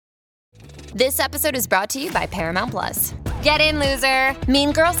This episode is brought to you by Paramount Plus. Get in, loser!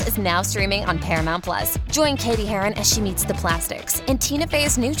 Mean Girls is now streaming on Paramount Plus. Join Katie Heron as she meets the plastics in Tina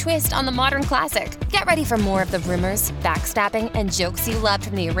Fey's new twist on the modern classic. Get ready for more of the rumors, backstabbing, and jokes you loved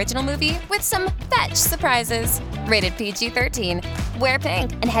from the original movie with some fetch surprises. Rated PG-13. Wear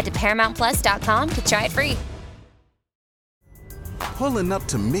pink and head to ParamountPlus.com to try it free. Pulling up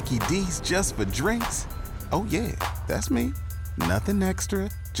to Mickey D's just for drinks? Oh yeah, that's me. Nothing extra,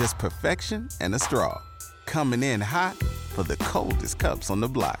 just perfection and a straw. Coming in hot for the coldest cups on the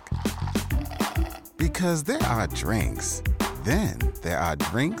block. Because there are drinks. Then there are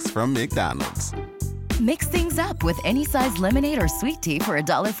drinks from McDonald's. Mix things up with any size lemonade or sweet tea for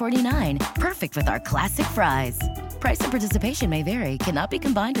 $1.49. Perfect with our classic fries. Price and participation may vary. Cannot be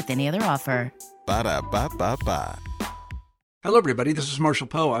combined with any other offer. Ba-da-ba-ba-ba. Hello, everybody. This is Marshall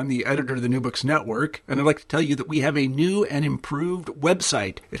Poe. I'm the editor of the New Books Network, and I'd like to tell you that we have a new and improved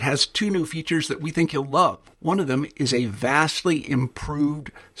website. It has 2 new features that we think you'll love. One of them is a vastly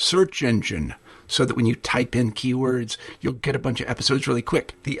improved search engine, so that when you type in keywords, you'll get a bunch of episodes really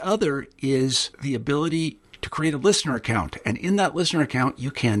quick. The other is the ability to create a listener account, and in that listener account,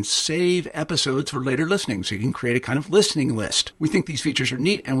 you can save episodes for later listening, so you can create a kind of listening list. We think these features are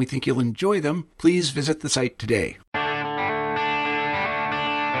neat, and we think you'll enjoy them. Please visit the site today.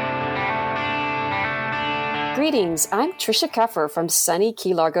 Greetings, I'm Tricia Keffer from sunny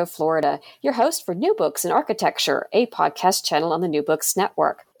Key Largo, Florida, your host for New Books in Architecture, a podcast channel on the New Books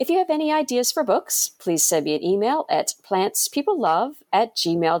Network. If you have any ideas for books, please send me an email at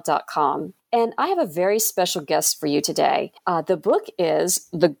plantspeoplelove@gmail.com. And I have a very special guest for you today. The book is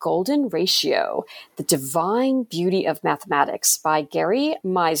The Golden Ratio, The Divine Beauty of Mathematics by Gary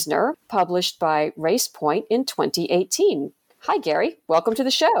Meisner, published by Race Point in 2018. Hi, Gary. Welcome to the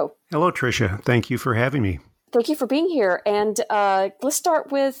show. Hello, Tricia. Thank you for having me. Thank you for being here. And let's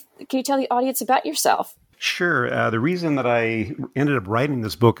start with, can you tell the audience about yourself? Sure. The reason that I ended up writing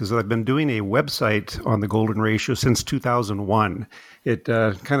this book is that I've been doing a website on the Golden Ratio since 2001. It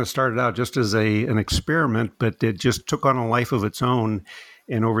kind of started out just as an experiment, but it just took on a life of its own.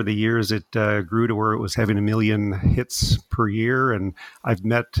 And over the years, it grew to where it was having 1 million hits per year. And I've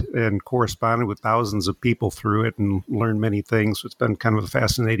met and corresponded with thousands of people through it and learned many things. So it's been kind of a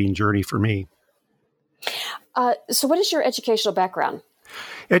fascinating journey for me. So what is your educational background?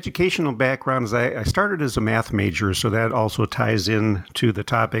 Educational background is I started as a math major, so that also ties in to the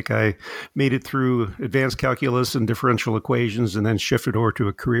topic. I made it through advanced calculus and differential equations and then shifted over to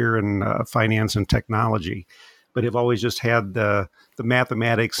a career in finance and technology. But I've always just had the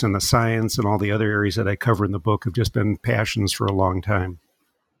mathematics and the science and all the other areas that I cover in the book have just been passions for a long time.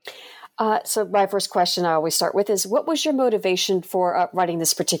 So my first question I always start with is, what was your motivation for writing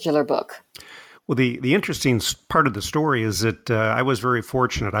this particular book? Well, the interesting part of the story is that I was very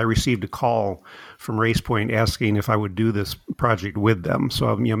fortunate. I received a call from Race Point asking if I would do this project with them.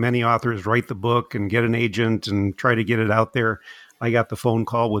 So, many authors write the book and get an agent and try to get it out there. I got the phone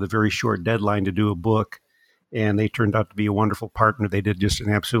call with a very short deadline to do a book, and they turned out to be a wonderful partner. They did just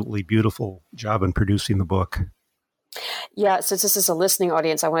an absolutely beautiful job in producing the book. Yeah, since this is a listening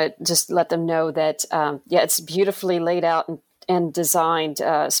audience, I want to just let them know that, it's beautifully laid out and designed,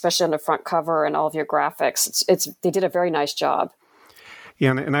 especially on the front cover and all of your graphics. They did a very nice job.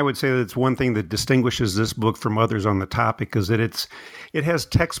 Yeah, and I would say that it's one thing that distinguishes this book from others on the topic is that it has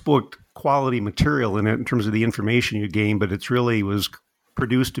textbook quality material in it in terms of the information you gain, but it's really was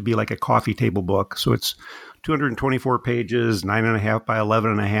produced to be like a coffee table book. So it's 224 pages, 9.5 by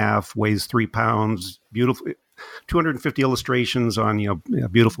 11.5, weighs 3 pounds, beautiful, 250 illustrations on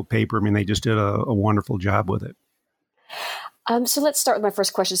beautiful paper. I mean, they just did a wonderful job with it. So let's start with my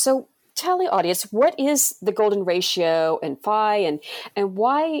first question. So tell the audience, what is the Golden Ratio and phi, and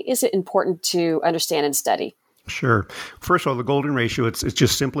why is it important to understand and study? Sure. First of all, the Golden Ratio, it's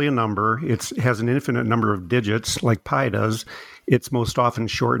just simply a number. It has an infinite number of digits like pi does. It's most often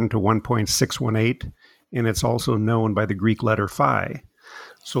shortened to 1.618, and it's also known by the Greek letter phi.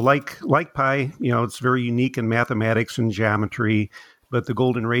 So like pi, it's very unique in mathematics and geometry. But the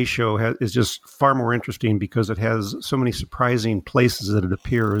Golden Ratio is just far more interesting because it has so many surprising places that it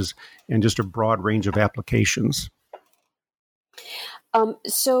appears and just a broad range of applications.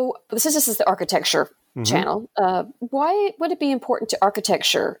 So this is the architecture channel. Why would it be important to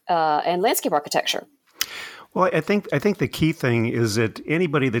architecture and landscape architecture? Well, I think the key thing is that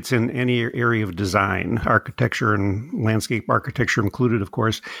anybody that's in any area of design, architecture and landscape architecture included, of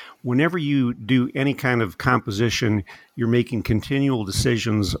course, whenever you do any kind of composition, you're making continual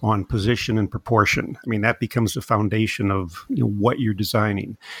decisions on position and proportion. I mean, that becomes the foundation of what you're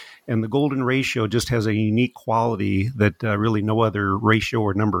designing. And the Golden Ratio just has a unique quality that really no other ratio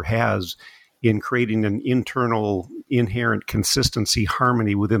or number has. in creating an internal inherent consistency,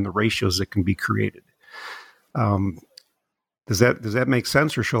 harmony within the ratios that can be created. Does that make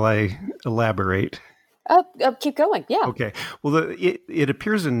sense, or shall I elaborate? Keep going. Yeah. Okay. Well, it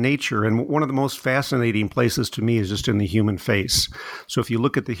appears in nature, and one of the most fascinating places to me is just in the human face. So if you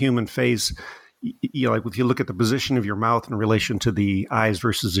look at the human face, like if you look at the position of your mouth in relation to the eyes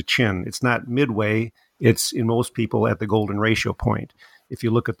versus the chin, it's not midway. It's in most people at the golden ratio point. If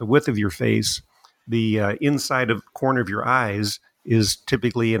you look at the width of your face, the inside of corner of your eyes is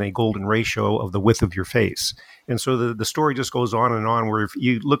typically in a golden ratio of the width of your face. And so the story just goes on and on, where if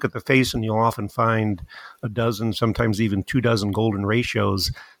you look at the face, and you'll often find a dozen, sometimes even 24 golden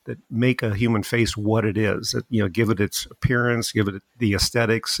ratios that make a human face what it is, that, give it its appearance, give it the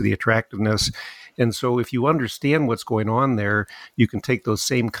aesthetics, the attractiveness. And so if you understand what's going on there, you can take those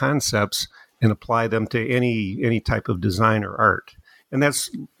same concepts and apply them to any type of design or art. And that's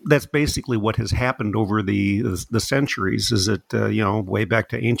basically what has happened over the centuries. Is that way back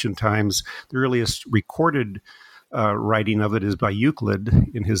to ancient times, the earliest recorded writing of it is by Euclid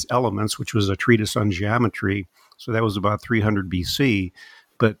in his Elements, which was a treatise on geometry. So that was about 300 BC.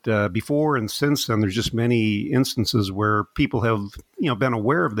 But before and since then, there's just many instances where people have been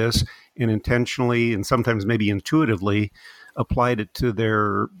aware of this and intentionally, and sometimes maybe intuitively, applied it to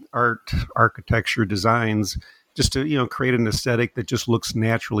their art, architecture, designs, just to create an aesthetic that just looks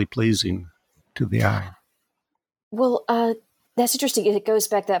naturally pleasing to the eye. Well, that's interesting. It goes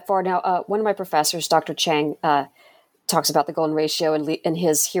back that far. Now, one of my professors, Dr. Chang, talks about the golden ratio, and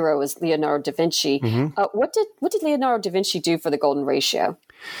his hero is Leonardo da Vinci. Mm-hmm. What did Leonardo da Vinci do for the golden ratio?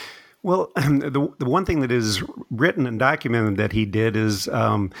 Well, the one thing that is written and documented that he did is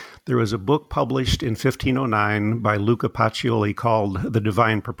there was a book published in 1509 by Luca Pacioli called The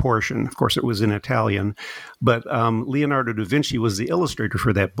Divine Proportion. Of course, it was in Italian, but Leonardo da Vinci was the illustrator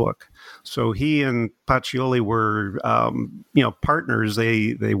for that book. So he and Pacioli were, partners.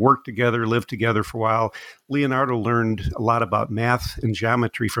 They worked together, lived together for a while. Leonardo learned a lot about math and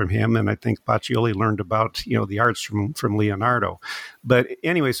geometry from him, and I think Pacioli learned about the arts from Leonardo. But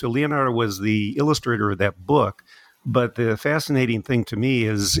anyway, so Leonardo was the illustrator of that book. But the fascinating thing to me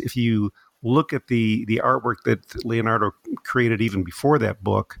is if you look at the artwork that Leonardo created even before that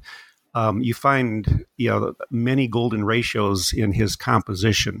book, you find many golden ratios in his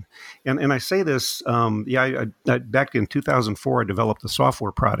composition. And I say this, I back in 2004, I developed a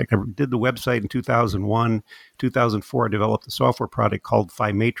software product. I did the website in 2001. 2004, I developed a software product called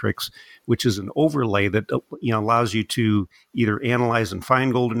PhiMatrix, which is an overlay that allows you to either analyze and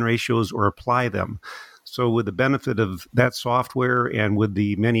find golden ratios or apply them. So with the benefit of that software and with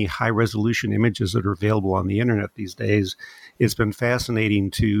the many high-resolution images that are available on the internet these days, it's been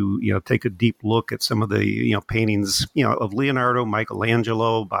fascinating to take a deep look at some of the paintings of Leonardo,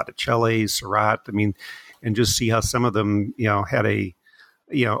 Michelangelo, Botticelli, Seurat. And just see how some of them had a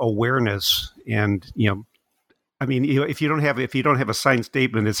awareness. And if you don't have a signed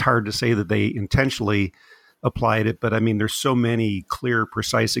statement, it's hard to say that they intentionally applied it. But there's so many clear,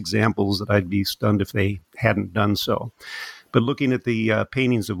 precise examples that I'd be stunned if they hadn't done so. But looking at the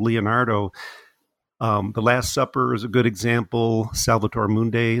paintings of Leonardo, The Last Supper is a good example. Salvator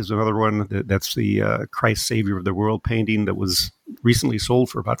Mundi is another one. That's the Christ Savior of the World painting that was recently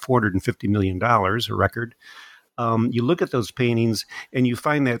sold for about $450 million, a record. You look at those paintings and you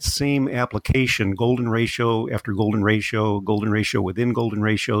find that same application, golden ratio after golden ratio within golden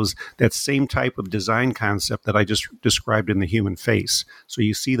ratios, that same type of design concept that I just described in the human face. So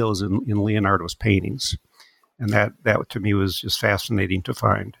you see those in Leonardo's paintings. And that to me was just fascinating to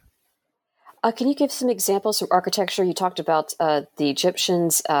find. Can you give some examples from architecture? You talked about the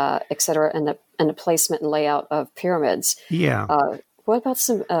Egyptians, et cetera, and the placement and layout of pyramids. Yeah. What about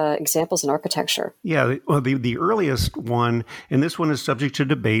some examples in architecture? Yeah, the earliest one, and this one is subject to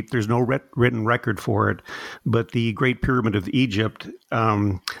debate. There's no written record for it, but the Great Pyramid of Egypt,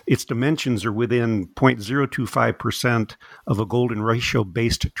 its dimensions are within 0.025% of a golden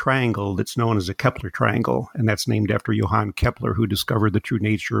ratio-based triangle that's known as a Kepler triangle, and that's named after Johann Kepler, who discovered the true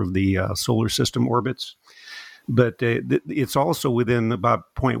nature of the solar system orbits. But it's also within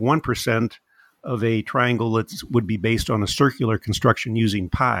about 0.1% of a triangle that would be based on a circular construction using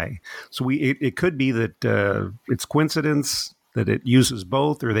pi. So it could be that it's coincidence that it uses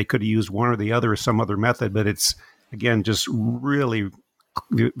both, or they could use one or the other or some other method, but it's, again, just really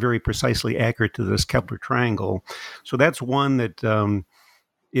very precisely accurate to this Kepler triangle. So that's one that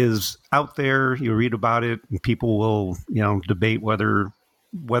is out there. You read about it, and people will debate whether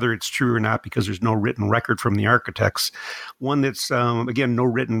whether it's true or not because there's no written record from the architects. One that's, again, no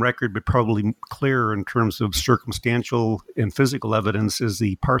written record, but probably clearer in terms of circumstantial and physical evidence is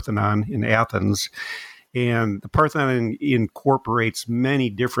the Parthenon in Athens. And the Parthenon incorporates many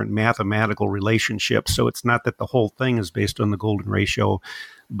different mathematical relationships. So it's not that the whole thing is based on the golden ratio,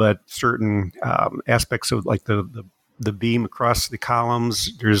 but certain aspects of like the beam across the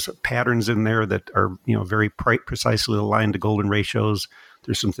columns, there's patterns in there that are, very precisely aligned to golden ratios.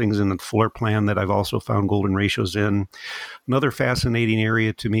 There's some things in the floor plan that I've also found golden ratios in. Another fascinating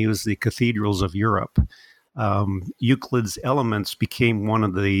area to me was the cathedrals of Europe. Euclid's Elements became one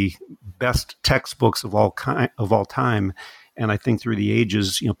of the best textbooks of all time. And I think through the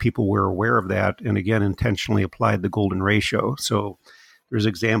ages, people were aware of that and again, intentionally applied the golden ratio. So there's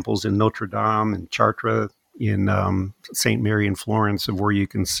examples in Notre Dame and Chartres, in St. Mary in Florence, of where you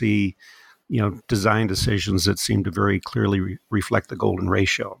can see, design decisions that seem to very clearly reflect the golden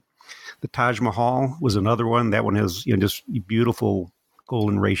ratio. The Taj Mahal was another one. That one has, just beautiful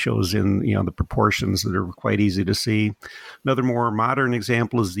golden ratios in, the proportions that are quite easy to see. Another more modern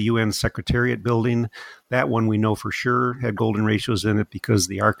example is the UN Secretariat building. That one we know for sure had golden ratios in it because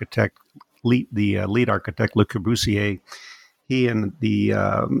the lead architect, Le Corbusier, he and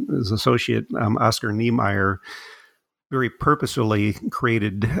his associate, Oscar Niemeyer, very purposefully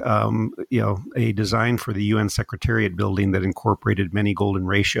created, a design for the UN Secretariat building that incorporated many golden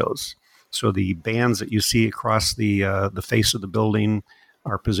ratios. So the bands that you see across the face of the building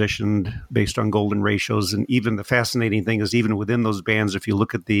are positioned based on golden ratios. And even the fascinating thing is even within those bands, if you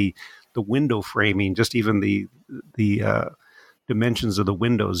look at the window framing, just even the dimensions of the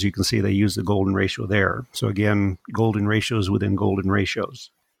windows, you can see they use the golden ratio there. So again, golden ratios within golden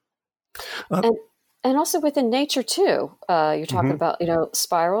ratios. And also within nature too. You're talking about,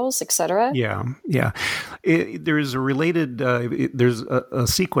 spirals, et cetera. Yeah. There's a related, there's a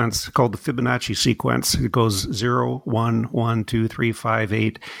sequence called the Fibonacci sequence. It goes 0, 1, 1, 2, 3, 5,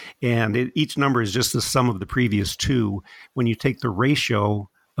 8. And each number is just the sum of the previous two. When you take the ratio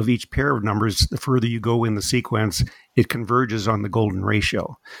of each pair of numbers, the further you go in the sequence, it converges on the golden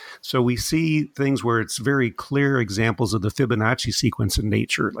ratio. So we see things where it's very clear examples of the Fibonacci sequence in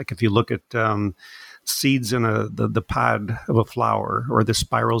nature. Like if you look at seeds in the pod of a flower, or the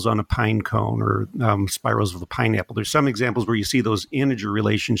spirals on a pine cone, or spirals of a pineapple. There's some examples where you see those integer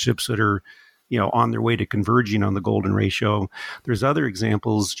relationships that are, on their way to converging on the golden ratio. There's other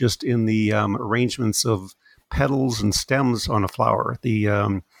examples just in the arrangements of petals and stems on a flower.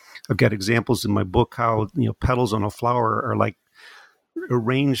 I've got examples in my book how petals on a flower are like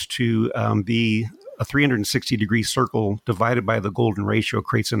arranged to be a 360-degree circle divided by the golden ratio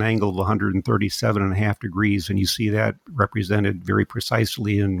creates an angle of 137.5 degrees, and you see that represented very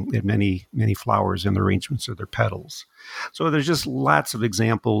precisely in many, many flowers in the arrangements of their petals. So there's just lots of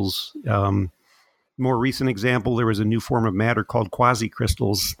examples. More recent example, there was a new form of matter called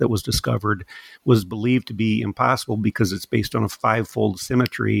quasicrystals that was discovered, was believed to be impossible because it's based on a 5-fold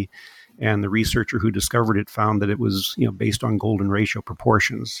symmetry. And the researcher who discovered it found that it was, based on golden ratio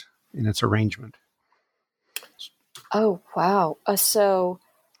proportions in its arrangement. Oh, wow. So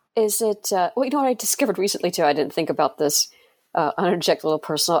is it, what I discovered recently too, I didn't think about this. I'll interject a little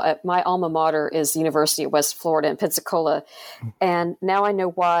personal. My alma mater is the University of West Florida in Pensacola. And now I know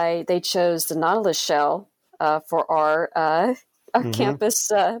why they chose the Nautilus shell for our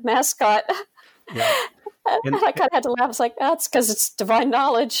campus mascot. Yeah. And I kind of had to laugh. It's like, that's because it's divine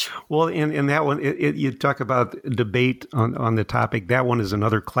knowledge. Well, in that one, you talk about debate on the topic. That one is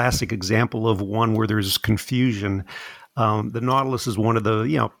another classic example of one where there's confusion. The Nautilus is one of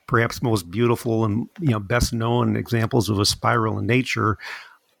the, perhaps most beautiful and, best known examples of a spiral in nature.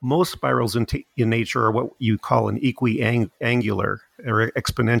 Most spirals in nature are what you call an equiangular or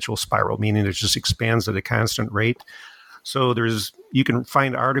exponential spiral, meaning it just expands at a constant rate. So you can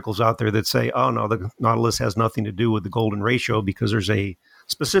find articles out there that say, oh no, the Nautilus has nothing to do with the golden ratio because there's a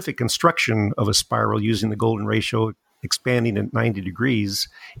specific construction of a spiral using the golden ratio expanding at 90 degrees.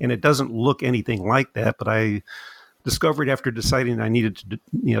 And it doesn't look anything like that, but I discovered after deciding I needed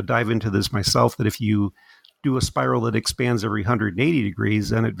to dive into this myself that if you do a spiral that expands every 180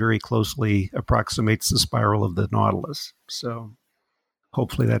 degrees, then it very closely approximates the spiral of the Nautilus. So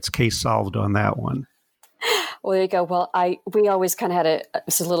hopefully that's case solved on that one. Well, there you go. Well, we always kind of had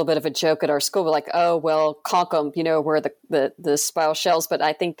it's a little bit of a joke at our school. We're like, oh, well, conch them, where the spiral shells. But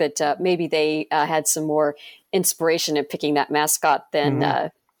I think that maybe they had some more inspiration in picking that mascot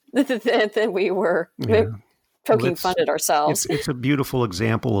than we were poking fun at ourselves. It's a beautiful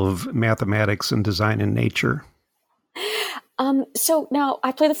example of mathematics and design in nature. So now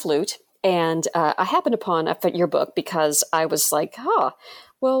I play the flute. And I happened upon your book because I was like,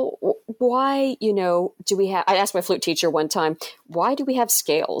 well, why, do we have, I asked my flute teacher one time, why do we have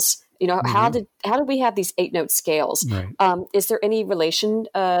scales? How did we have these 8-note scales? Right. Is there any relation,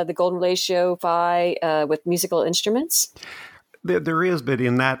 the golden ratio phi, with musical instruments? There is, but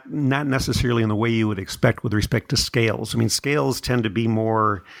not necessarily in the way you would expect with respect to scales. I mean, scales tend to be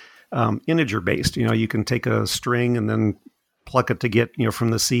more integer based. You can take a string and then pluck it to get, from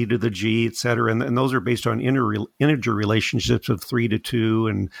the C to the G, et cetera. And those are based on integer relationships of 3 to 2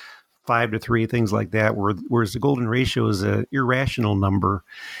 and 5 to 3, things like that, whereas the golden ratio is an irrational number.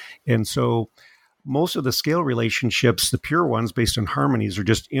 And so most of the scale relationships, the pure ones based on harmonies, are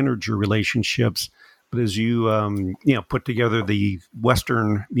just integer relationships. But as you, put together the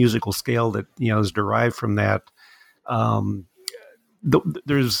Western musical scale that, is derived from that,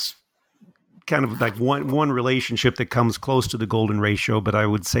 there's kind of like one relationship that comes close to the golden ratio, but I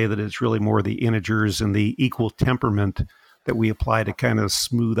would say that it's really more the integers and the equal temperament that we apply to kind of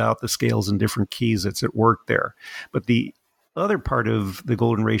smooth out the scales in different keys that's at work there. But the other part of the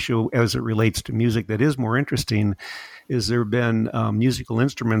golden ratio as it relates to music that is more interesting is there have been musical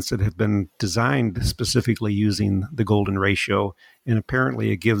instruments that have been designed specifically using the golden ratio, and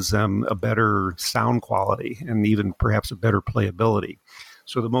apparently it gives them a better sound quality and even perhaps a better playability.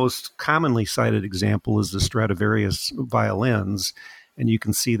 So the most commonly cited example is the Stradivarius violins, and you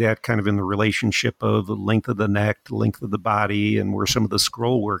can see that kind of in the relationship of the length of the neck, the length of the body, and where some of the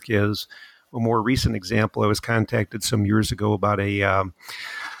scroll work is. A more recent example, I was contacted some years ago about a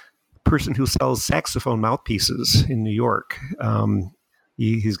person who sells saxophone mouthpieces in New York.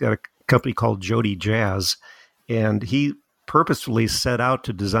 He's got a company called Jody Jazz, and he purposefully set out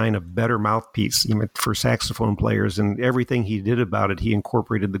to design a better mouthpiece for saxophone players, and everything he did about it, he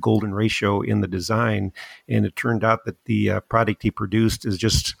incorporated the golden ratio in the design, and it turned out that the product he produced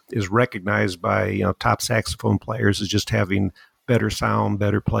is recognized by top saxophone players as just having better sound,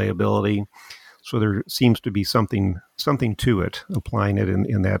 better playability. So there seems to be something to it, applying it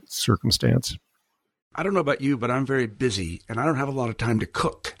in that circumstance. I don't know about you, but I'm very busy and I don't have a lot of time to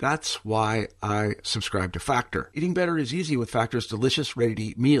cook. That's why I subscribe to Factor. Eating better is easy with Factor's delicious,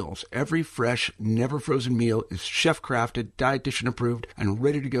 ready-to-eat meals. Every fresh, never frozen meal is chef-crafted, dietitian approved, and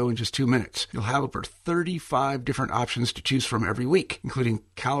ready to go in just 2 minutes. You'll have over 35 different options to choose from every week, including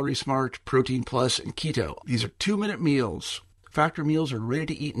Calorie Smart, Protein Plus, and Keto. These are 2-minute meals. Factor meals are ready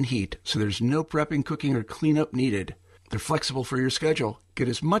to eat and heat, so there's no prepping, cooking, or cleanup needed. They're flexible for your schedule. Get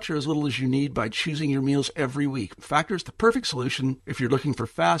as much or as little as you need by choosing your meals every week. Factor is the perfect solution if you're looking for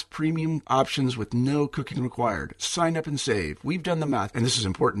fast, premium options with no cooking required. Sign up and save. We've done the math, and this is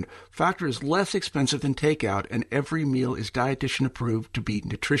important. Factor is less expensive than takeout, and every meal is dietitian approved to be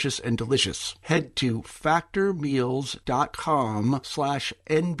nutritious and delicious. Head to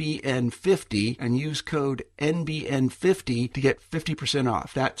factormeals.com/NBN50 and use code NBN50 to get 50%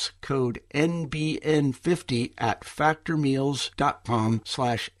 off. That's code NBN50 at factormeals.com/NBN50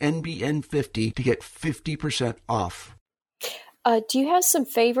 to get 50% off. Do you have some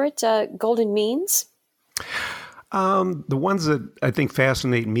favorite golden means? The ones that I think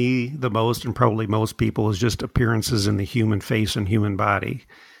fascinate me the most, and probably most people, is just appearances in the human face and human body.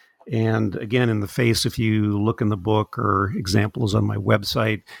 And again, in the face, if you look in the book or examples on my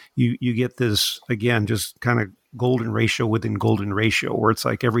website, you get this, again, just kind of golden ratio within golden ratio, where it's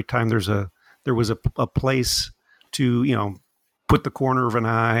like every time there was a place to, put the corner of an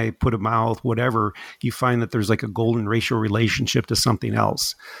eye, put a mouth, whatever, you find that there's like a golden ratio relationship to something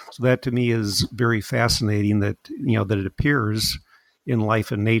else. So that to me is very fascinating that, that it appears in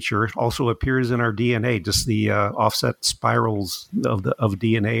life and nature. It also appears in our DNA, just the offset spirals of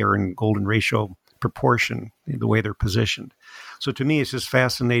DNA are in golden ratio proportion, the way they're positioned. So to me, it's just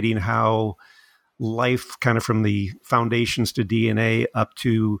fascinating how life kind of from the foundations to DNA up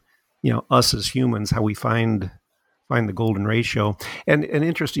to, us as humans, how we find the golden ratio. And an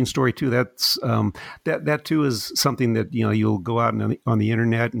interesting story too. That's that too is something that you'll go out on the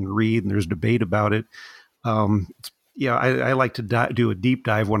internet and read, and there's debate about it. I like to do a deep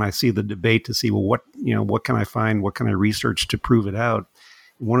dive when I see the debate to see what can I find, what can I research to prove it out.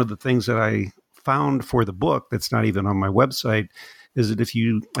 One of the things that I found for the book that's not even on my website is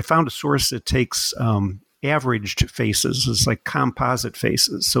that I found a source that takes averaged faces. It's like composite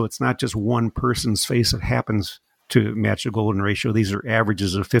faces, so it's not just one person's face that happens to match the golden ratio. These are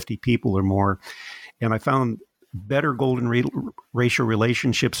averages of 50 people or more. And I found better golden ratio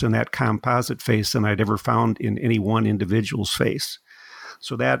relationships in that composite face than I'd ever found in any one individual's face.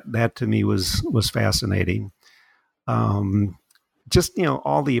 So that to me was fascinating. just,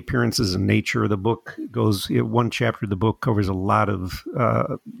 all the appearances in nature. The book goes, one chapter of the book covers a lot of,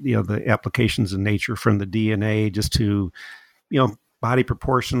 the applications in nature, from the DNA just to, body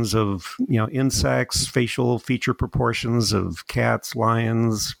proportions of, insects, facial feature proportions of cats,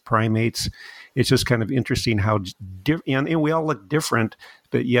 lions, primates. It's just kind of interesting how and we all look different,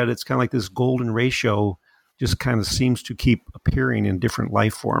 but yet it's kind of like this golden ratio just kind of seems to keep appearing in different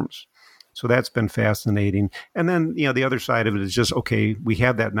life forms. So that's been fascinating. And then, the other side of it is just, okay, we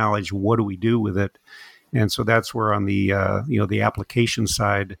have that knowledge. What do we do with it? And so that's where on the, the application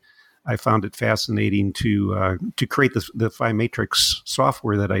side, I found it fascinating to create the Phi Matrix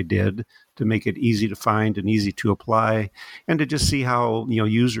software that I did to make it easy to find and easy to apply, and to just see how,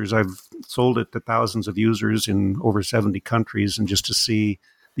 users, I've sold it to thousands of users in over 70 countries, and just to see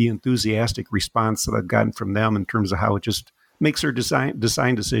the enthusiastic response that I've gotten from them in terms of how it just makes their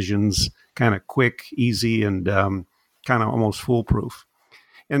design decisions kind of quick, easy, and kind of almost foolproof.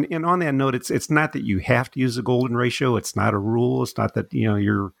 And on that note, it's not that you have to use the golden ratio. It's not a rule. It's not that,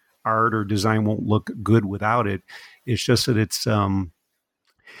 your art or design won't look good without it. It's just that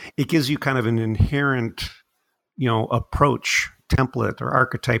it gives you kind of an inherent, approach, template, or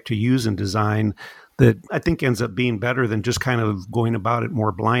archetype to use in design that I think ends up being better than just kind of going about it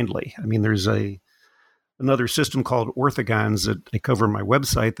more blindly. I mean, there's another system called orthogons that I cover on my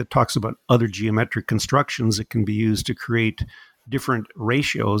website that talks about other geometric constructions that can be used to create different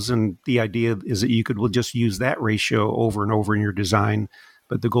ratios. And the idea is that you could just use that ratio over and over in your design.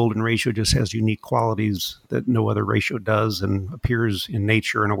 But the golden ratio just has unique qualities that no other ratio does, and appears in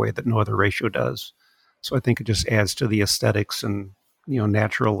nature in a way that no other ratio does. So I think it just adds to the aesthetics and,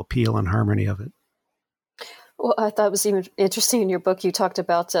 natural appeal and harmony of it. Well, I thought it was even interesting in your book, you talked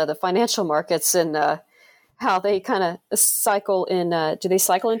about the financial markets and how they kind of cycle in. Do they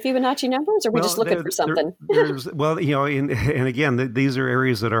cycle in Fibonacci numbers, or are we just looking for something? And again, these are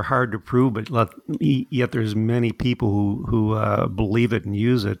areas that are hard to prove, but yet there's many people who believe it and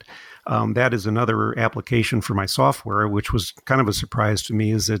use it. That is another application for my software, which was kind of a surprise to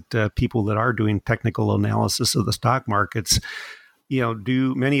me, is that people that are doing technical analysis of the stock markets,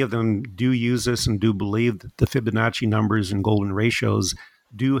 many of them do use this and do believe that the Fibonacci numbers and golden ratios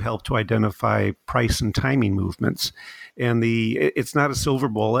do help to identify price and timing movements. And it's not a silver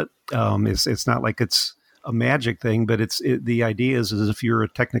bullet. It's not like it's a magic thing, but the idea is if you're a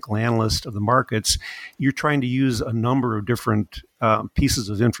technical analyst of the markets, you're trying to use a number of different pieces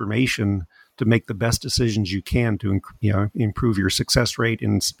of information to make the best decisions you can to improve your success rate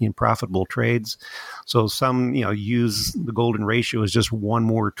in profitable trades. So some use the golden ratio as just one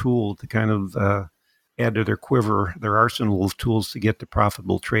more tool to kind of add to their quiver, their arsenal of tools to get to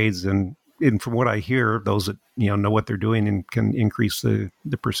profitable trades. And from what I hear, those that know what they're doing and can increase the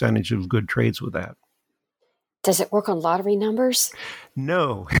percentage of good trades with that. Does it work on lottery numbers?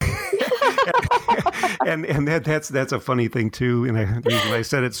 No. and that's a funny thing too. And the reason I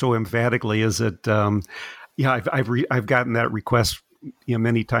said it so emphatically is that I've gotten that request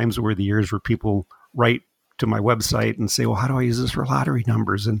many times over the years, where people write to my website and say, well, how do I use this for lottery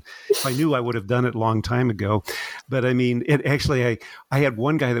numbers? And if I knew, I would have done it a long time ago. But I mean, I had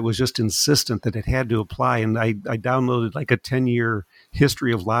one guy that was just insistent that it had to apply. And I downloaded like a 10-year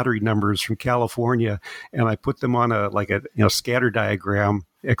history of lottery numbers from California. And I put them on a scatter diagram,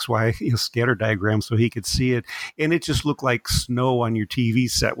 XY scatter diagram, so he could see it. And it just looked like snow on your TV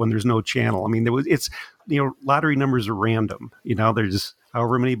set when there's no channel. I mean, lottery numbers are random, they're just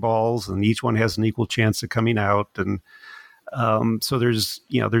however many balls, and each one has an equal chance of coming out. And so there's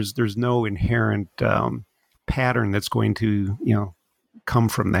no inherent pattern that's going to, come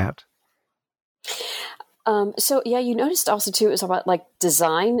from that. So you noticed also too, it was about like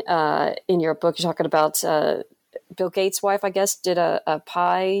design in your book. You're talking about Bill Gates' wife, I guess, did a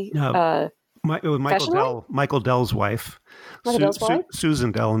pie. It was Michael Dell's wife.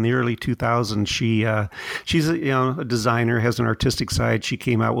 Susan Dell, in the early 2000s. She's a designer, has an artistic side. She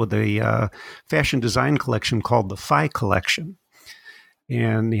came out with a fashion design collection called the Phi Collection.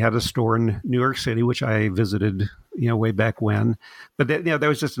 And he had a store in New York City, which I visited, way back when. But that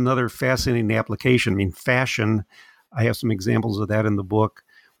was just another fascinating application. I mean, fashion, I have some examples of that in the book,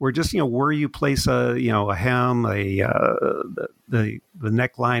 where just, where you place a hem, the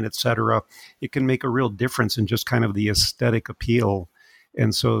neckline, et cetera, it can make a real difference in just kind of the aesthetic appeal.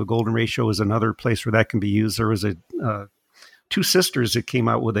 And so the golden ratio is another place where that can be used. There was two sisters that came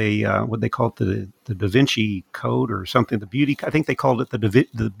out with what they call it, the Da Vinci Code or something. I think they called it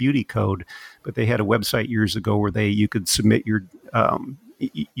the Beauty Code, but they had a website years ago where you could submit your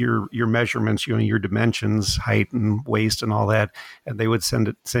measurements, your dimensions, height and waist and all that, and they would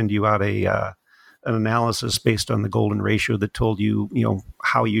send you out a an analysis based on the golden ratio that told you,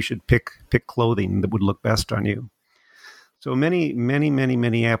 how you should pick clothing that would look best on you. So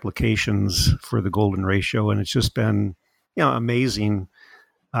many applications for the golden ratio, and it's just been, amazing.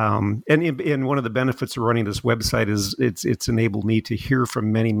 And one of the benefits of running this website is it's enabled me to hear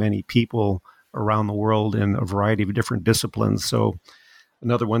from many people around the world in a variety of different disciplines. So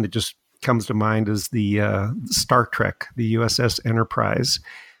another one that just comes to mind is the Star Trek, the USS Enterprise.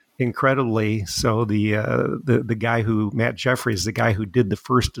 Incredibly, so the guy Matt Jeffries, the guy who did the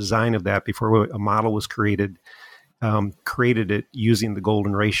first design of that before a model was created it using the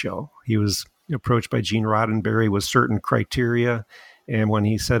golden ratio. He was approached by Gene Roddenberry with certain criteria, and when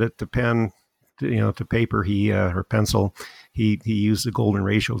he set it to pen, to paper, or pencil, he used the golden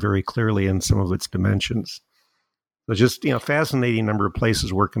ratio very clearly in some of its dimensions. So just fascinating number of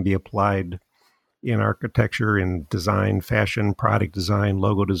places where it can be applied in architecture, in design, fashion, product design,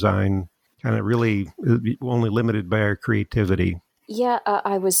 logo design, kind of really only limited by our creativity. Yeah,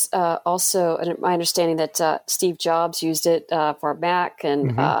 I was also, my understanding that Steve Jobs used it for Mac,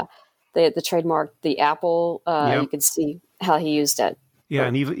 and the trademark, the Apple, You could see how he used it. Yeah,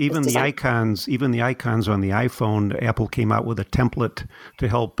 and even the icons on the iPhone, Apple came out with a template to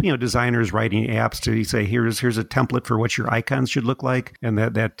help designers writing apps to say, here's a template for what your icons should look like, and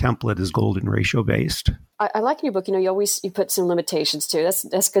that template is golden ratio based. I like in your book, you put some limitations too.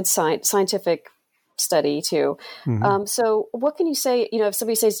 That's good scientific study too. Mm-hmm. So what can you say? If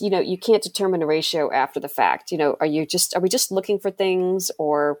somebody says you can't determine a ratio after the fact, are we just looking for things,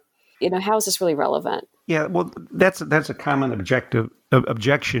 or how is this really relevant? Yeah, well, that's a common objection.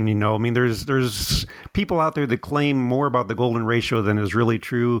 There's people out there that claim more about the golden ratio than is really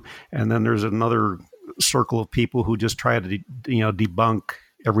true, and then there's another circle of people who just try to debunk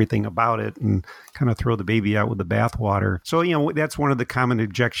everything about it and kind of throw the baby out with the bathwater. So that's one of the common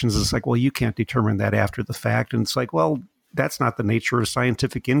objections. It's like, well, you can't determine that after the fact, and it's like, well, that's not the nature of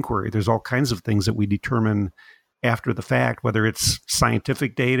scientific inquiry. There's all kinds of things that we determine after the fact, whether it's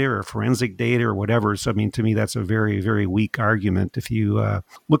scientific data or forensic data or whatever. So, to me, that's a very, very weak argument. If you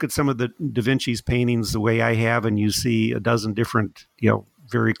look at some of the Da Vinci's paintings the way I have, and you see a dozen different,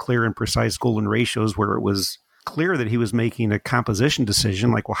 very clear and precise golden ratios where it was clear that he was making a composition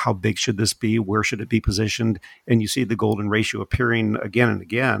decision, like, well, how big should this be? Where should it be positioned? And you see the golden ratio appearing again and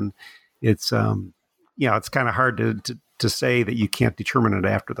again. It's, it's kind of hard to say that you can't determine it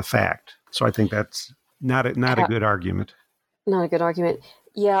after the fact. So I think that's not a good argument. Not a good argument.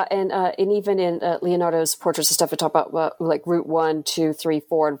 Yeah, and even in Leonardo's portraits and stuff, we talk about like route 1, 2, 3,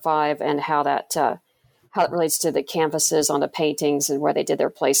 4, and 5, and how it relates to the canvases on the paintings and where they did their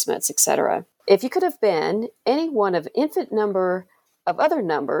placements, etc. If you could have been any one of infinite number of other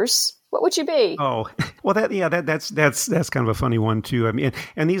numbers, what would you be? Oh, well, that's kind of a funny one too.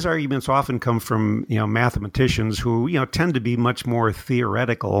 And these arguments often come from mathematicians who tend to be much more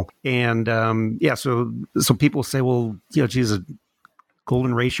theoretical. And so people say, well, geez, a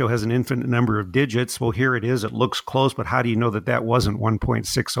golden ratio has an infinite number of digits. Well, here it is. It looks close, but how do you know that wasn't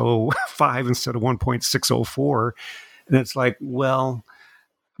 1.605 instead of 1.604? And it's like, well,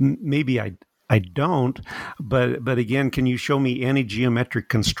 maybe I don't, but again, can you show me any geometric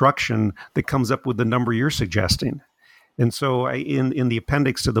construction that comes up with the number you're suggesting? And so in the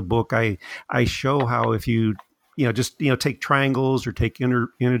appendix to the book, I show how if you take triangles or take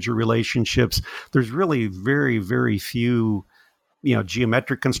integer relationships, there's really very, very few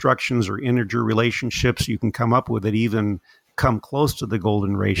geometric constructions or integer relationships you can come up with that even come close to the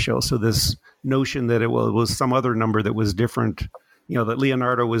golden ratio. So this notion that it was some other number that was different, that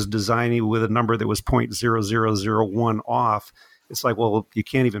Leonardo was designing with a number that was 0.0001 off. It's like, well, you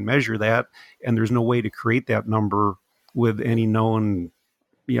can't even measure that, and there's no way to create that number with any known,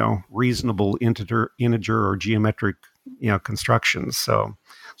 reasonable integer or geometric, constructions. So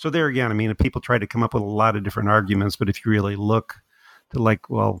there again, people try to come up with a lot of different arguments, but if you really look to like,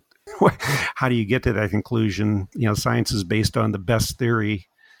 well, how do you get to that conclusion? Science is based on the best theory,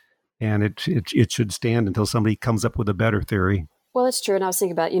 and it should stand until somebody comes up with a better theory. Well, it's true. And I was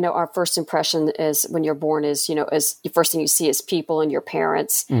thinking about, our first impression is when you're born is, as the first thing you see is people and your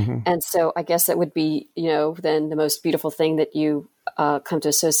parents. Mm-hmm. And so I guess that would be, then the most beautiful thing that you come to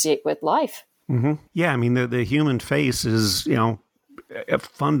associate with life. Mm-hmm. Yeah. The human face is,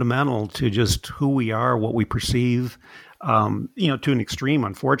 fundamental to just who we are, what we perceive, to an extreme,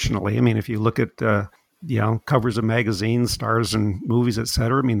 unfortunately. If you look at, covers of magazines, stars in movies, et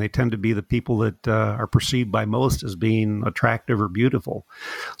cetera. They tend to be the people that are perceived by most as being attractive or beautiful.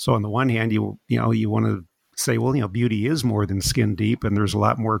 So on the one hand, you want to say, well, beauty is more than skin deep, and there's a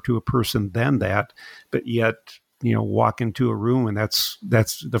lot more to a person than that. But yet, walk into a room and that's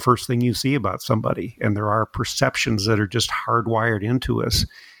the first thing you see about somebody. And there are perceptions that are just hardwired into us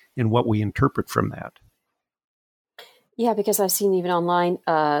in what we interpret from that. Yeah, because I've seen even online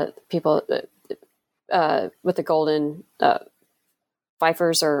people with the golden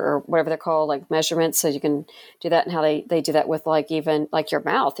Pfeiffers or whatever they're called, like measurements. So you can do that, and how they do that with like even like your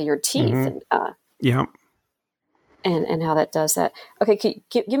mouth and your teeth. Yeah. And how that does that. Okay,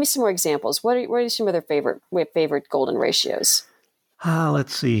 give me some more examples. What are some of their favorite golden ratios?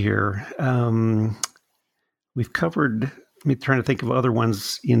 Let's see here. We've covered. I'm trying to think of other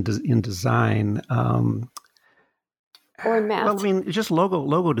ones in design. Or in math. Well, I mean, just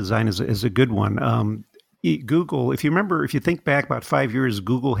logo design is a good one. Google, if you think back about 5 years,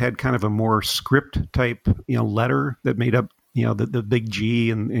 Google had kind of a more script type, letter that made up, the big G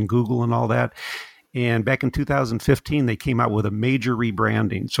and Google and all that. And back in 2015, they came out with a major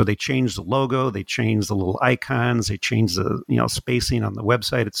rebranding. So they changed the logo, they changed the little icons, they changed the spacing on the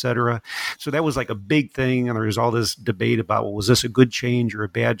website, et cetera. So that was like a big thing. And there was all this debate about, well, was this a good change or a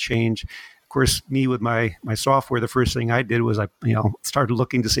bad change? Of course, me with my software, the first thing I did was I started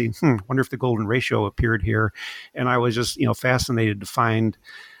looking to see, wonder if the golden ratio appeared here. And I was just, fascinated to find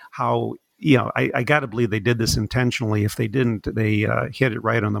how, I got to believe they did this intentionally. If they didn't, they hit it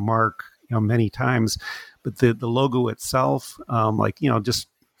right on the mark, many times. But the logo itself, just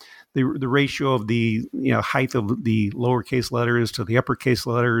the ratio of the, height of the lowercase letters to the uppercase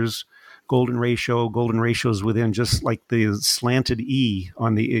letters, golden ratios within just like the slanted E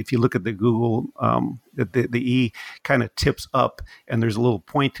on the, if you look at the Google, the E kind of tips up and there's a little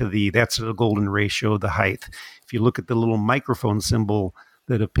point to the E, that's the golden ratio, the height. If you look at the little microphone symbol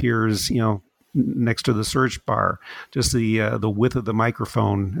that appears, next to the search bar, just the width of the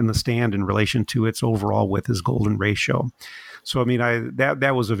microphone and the stand in relation to its overall width is golden ratio. So, I mean,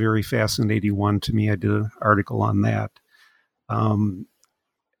 that was a very fascinating one to me. I did an article on that.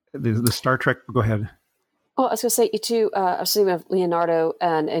 The Star Trek, go ahead. Well, I was going to say, too, I was thinking of Leonardo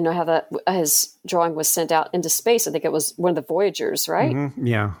and how that his drawing was sent out into space. I think it was one of the Voyagers, right? Mm-hmm.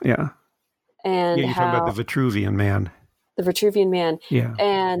 Yeah. And you're talking about the Vitruvian Man. The Vitruvian Man. Yeah.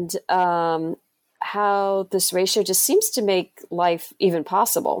 And how this ratio just seems to make life even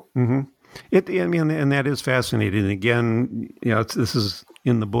possible. Mm-hmm. And that is fascinating. Again, this is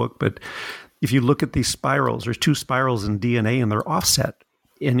in the book, but if you look at these spirals, there's 2 spirals in DNA and they're offset.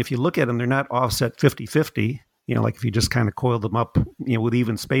 And if you look at them, they're not offset 50-50, like if you just kind of coil them up, with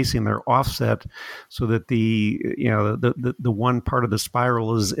even spacing, they're offset so that the one part of the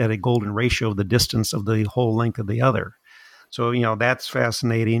spiral is at a golden ratio of the distance of the whole length of the other. So, that's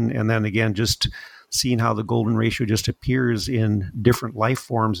fascinating. And then again, just seeing how the golden ratio just appears in different life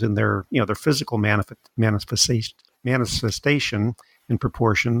forms in their physical manifestation in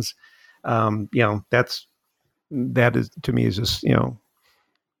proportions. That is, to me, is just,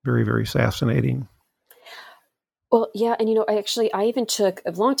 very, very fascinating. Well, yeah. And, I even took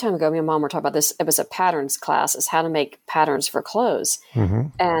a long time ago, me and Mom were talking about this. It was a patterns class. It's how to make patterns for clothes. Mm-hmm.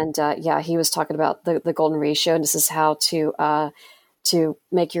 And he was talking about the golden ratio. And this is how to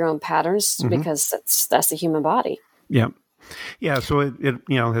make your own patterns, mm-hmm. because that's the human body. Yeah. Yeah. So it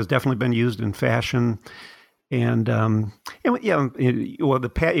has definitely been used in fashion. And you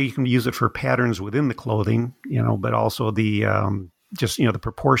can use it for patterns within the clothing, but also the the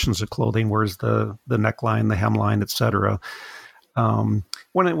proportions of clothing, where's the neckline, the hemline, et cetera. One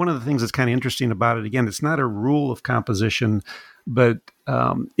of the things that's kind of interesting about it, again, it's not a rule of composition, but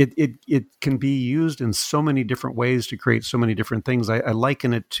it can be used in so many different ways to create so many different things. I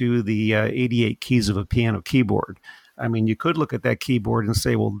liken it to the 88 keys of a piano keyboard. I mean, you could look at that keyboard and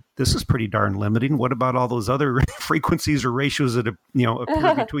say, well, this is pretty darn limiting. What about all those other frequencies or ratios that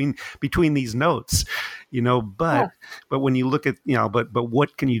appear between these notes? But when you look at, but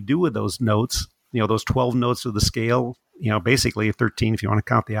what can you do with those notes? Those 12 notes of the scale, basically 13 if you want to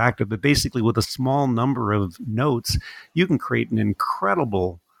count the octave, but basically with a small number of notes, you can create an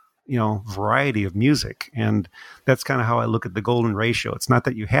incredible variety of music. And that's kind of how I look at the golden ratio. It's not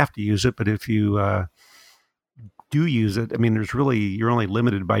that you have to use it, but if you do use it, I mean, you're only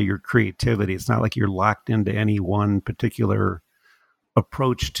limited by your creativity. It's not like you're locked into any one particular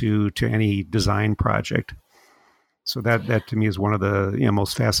approach to any design project. So that to me is one of the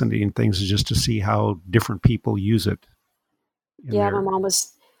most fascinating things, is just to see how different people use it. Yeah, my mom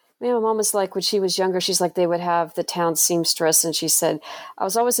was like, when she was younger, she's like, they would have the town seamstress, and she said, I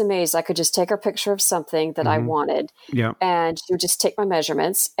was always amazed. I could just take a picture of something that, mm-hmm. I wanted, and she would just take my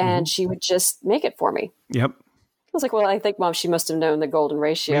measurements, and mm-hmm. she would just make it for me. Yep. I was like, well, I think, Mom, she must have known the golden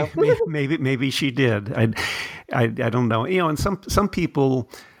ratio. maybe she did. I don't know. And some people,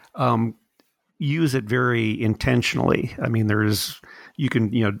 use it very intentionally. I mean, you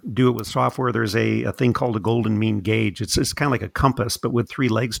can do it with software. There's a thing called a golden mean gauge. It's kind of like a compass, but with 3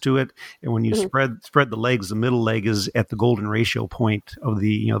 legs to it. And when you spread the legs, the middle leg is at the golden ratio point of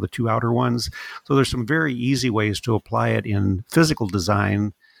the 2 outer ones. So there's some very easy ways to apply it in physical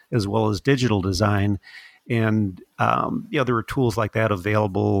design as well as digital design. And there were tools like that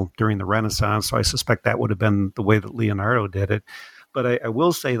available during the Renaissance. So I suspect that would have been the way that Leonardo did it. But I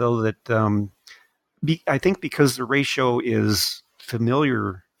will say, though, that I think because the ratio is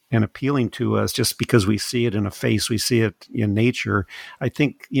familiar and appealing to us, just because we see it in a face, we see it in nature, I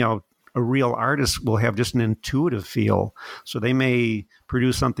think, a real artist will have just an intuitive feel. So they may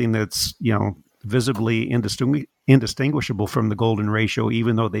produce something that's, visibly indistinguishable from the golden ratio,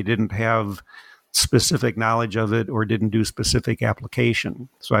 even though they didn't have specific knowledge of it or didn't do specific application.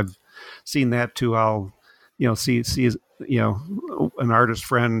 So I've seen that too. I'll, see an artist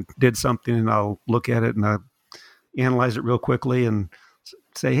friend did something, and I'll look at it and I'll analyze it real quickly and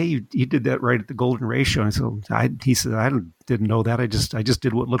say, "Hey, you did that right at the golden ratio." And so he said, "I didn't know that. I just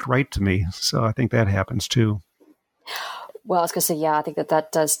did what looked right to me." So I think that happens too. Well, I was going to say, yeah, I think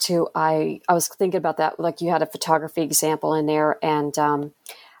that does too. I was thinking about that. Like, you had a photography example in there, and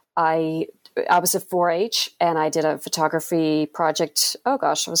I was at 4-H, and I did a photography project. Oh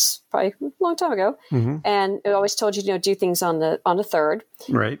gosh, it was probably a long time ago. Mm-hmm. And it always told you, do things on the third.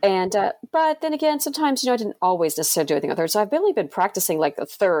 Right. And but then again, sometimes I didn't always necessarily do anything on the third. So I've really been practicing like the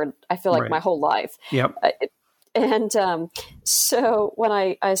third, I feel like, my whole life. Yep. And so when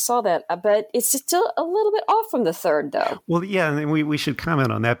I saw that, but it's still a little bit off from the third, though. Well, yeah, and we should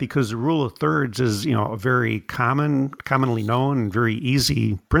comment on that, because the rule of thirds is, a very commonly known and very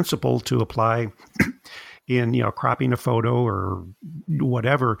easy principle to apply in, cropping a photo or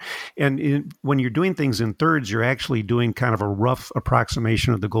whatever. And when you're doing things in thirds, you're actually doing kind of a rough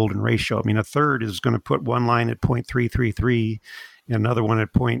approximation of the golden ratio. I mean, a third is going to put one line at 0.333 and another one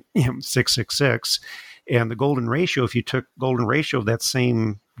at 0.666. And the golden ratio, if you took golden ratio of that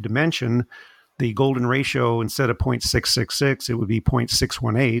same dimension, the golden ratio, instead of 0.666, it would be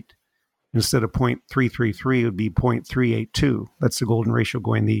 0.618. Instead of 0.333, it would be 0.382. That's the golden ratio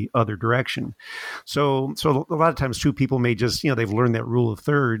going the other direction. So a lot of times too, people may just, they've learned that rule of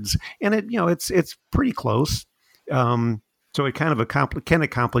thirds, and it's pretty close. So it kind of can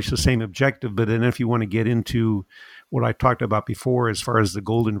accomplish the same objective. But then if you want to get into what I talked about before, as far as the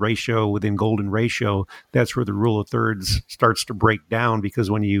golden ratio within golden ratio, that's where the rule of thirds starts to break down,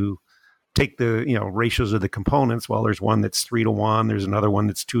 because when you take the ratios of the components, well, there's one that's 3-to-1, there's another one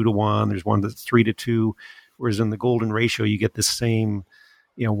that's 2-to-1, there's one that's 3-to-2, whereas in the golden ratio you get the same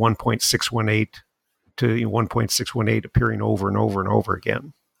 1.618 to 1.618 appearing over and over and over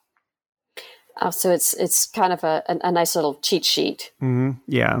again. So it's kind of a nice little cheat sheet. Mm-hmm.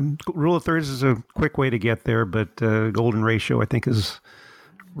 Yeah, rule of thirds is a quick way to get there, but golden ratio, I think, is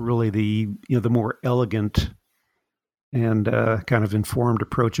really the more elegant and kind of informed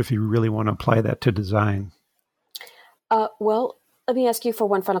approach if you really want to apply that to design. Well, let me ask you for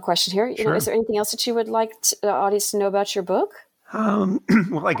one final question here. Sure. Is there anything else that you would like the audience to know about your book? Well,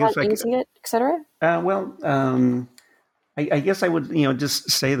 I guess using it, etc. I guess I would, just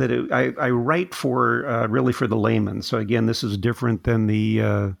say that I write for really for the layman. So again, this is different than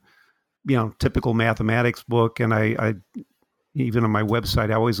the typical mathematics book, and I even on my website,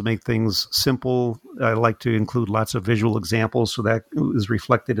 I always make things simple. I like to include lots of visual examples, so that is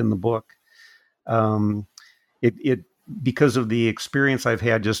reflected in the book. Because of the experience I've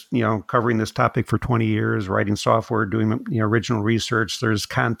had just, covering this topic for 20 years, writing software, doing original research, there's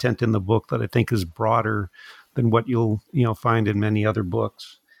content in the book that I think is broader than what you'll find in many other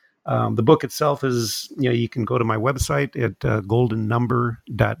books. The book itself is, you can go to my website at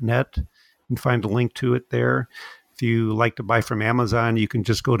goldennumber.net and find a link to it there. If you like to buy from Amazon, you can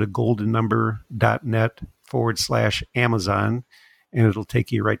just go to goldennumber.net/Amazon, and it'll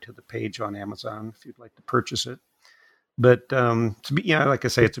take you right to the page on Amazon if you'd like to purchase it. But like I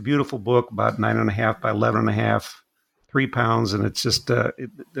say, it's a beautiful book, about 9.5 by 11.5, 3 pounds, and it's just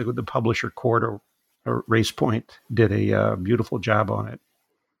the publisher Race Point did a beautiful job on it.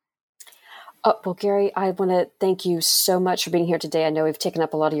 Well, Gary, I want to thank you so much for being here today. I know we've taken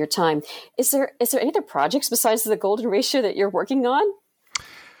up a lot of your time. Is there any other projects besides the golden ratio that you're working on?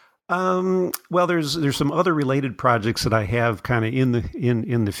 Well, there's some other related projects that I have kind of in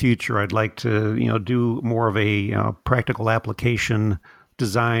the future. I'd like to do more of a practical application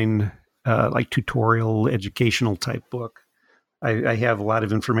design, like tutorial educational type book. I have a lot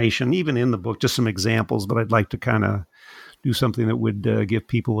of information, even in the book, just some examples, but I'd like to kind of do something that would give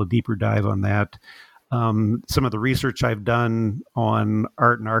people a deeper dive on that. Some of the research I've done on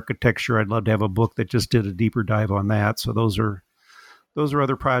art and architecture, I'd love to have a book that just did a deeper dive on that. So those are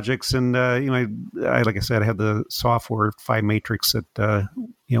other projects. And, I like I said, I have the software PhiMatrix that,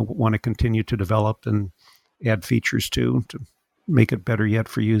 want to continue to develop and add features to make it better yet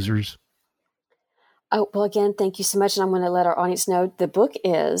for users. Oh, well, again, thank you so much. And I'm going to let our audience know the book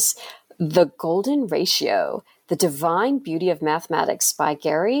is The Golden Ratio, The Divine Beauty of Mathematics by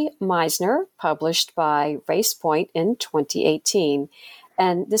Gary Meisner, published by RacePoint in 2018.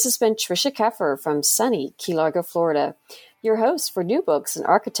 And this has been Tricia Keffer from sunny Key Largo, Florida, your host for New Books in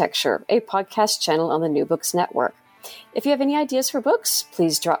Architecture, a podcast channel on the New Books Network. If you have any ideas for books,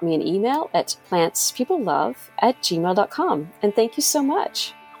 please drop me an email at plantspeoplelove@gmail.com. And thank you so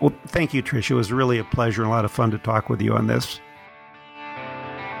much. Well, thank you, Tricia. It was really a pleasure and a lot of fun to talk with you on this.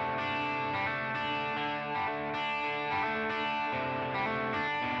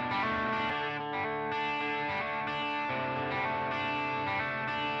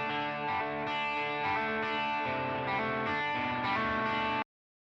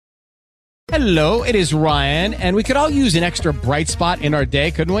 Hello, it is Ryan, and we could all use an extra bright spot in our day,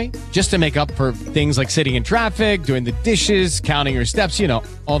 couldn't we? Just to make up for things like sitting in traffic, doing the dishes, counting your steps,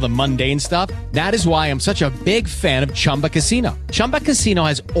 all the mundane stuff. That is why I'm such a big fan of Chumba Casino. Chumba Casino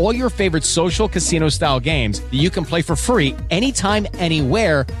has all your favorite social casino-style games that you can play for free anytime,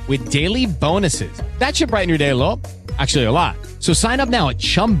 anywhere with daily bonuses. That should brighten your day a little. Actually, a lot. So sign up now at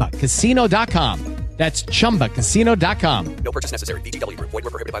ChumbaCasino.com. That's ChumbaCasino.com. No purchase necessary. VGW Group. Void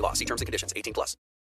where prohibited by law. See terms and conditions. 18+.